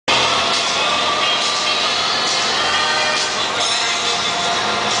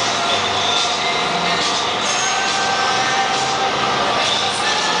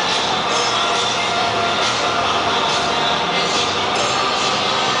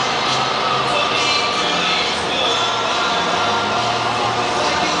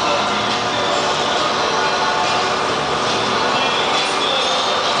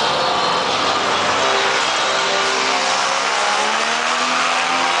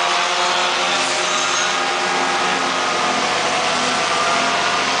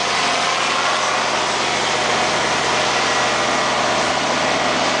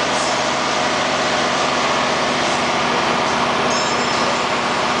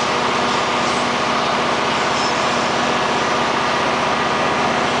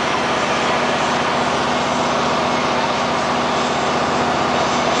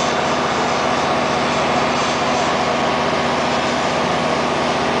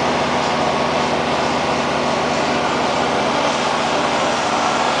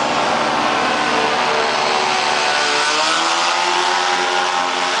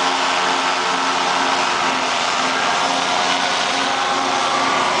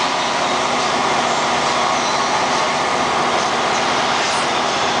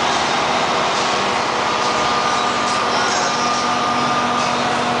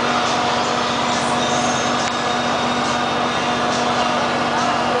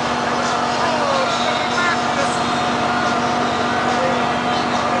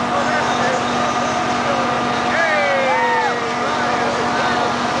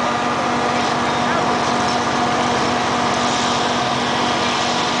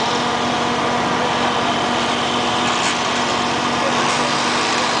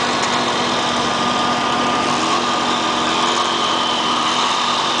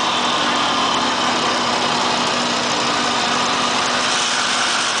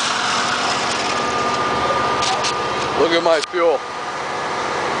Look at my fuel.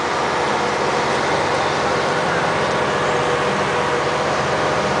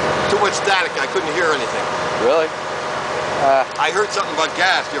 Too much static. I couldn't hear anything. Really? I heard something about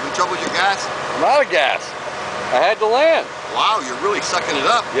gas. You having trouble with your gas? I'm out of gas. I had to land. Wow, you're really sucking it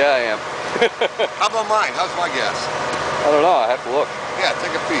up. Yeah, I am. How about mine? How's my gas? I don't know. I have to look. Yeah,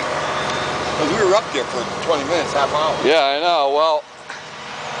 take a peek. Because we were up there for 20 minutes, half hour. Yeah, I know. Well,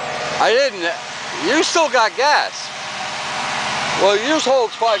 I didn't. You still got gas. Well, yours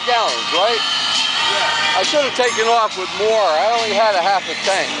holds 5 gallons, right? Yeah. I should have taken off with more. I only had a half a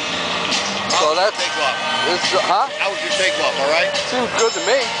tank. So that's takeoff. Huh? How was your takeoff? All right. Seems good to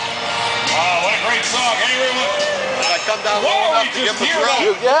me. Oh, what a great song! Anyway, look. Did I come down low enough to give the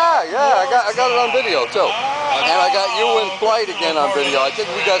thrill? Yeah. I got it on video too. And I got you in flight again on video. I think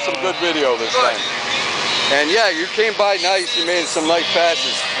we got some good video this time. And yeah, you came by nice. You made some nice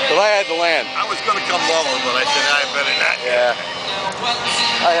passes. But I had to land. I was going to come lower, but I said I better not. Yeah.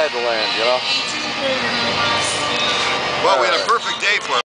 I had to land, you know. Well, we had a perfect day for it.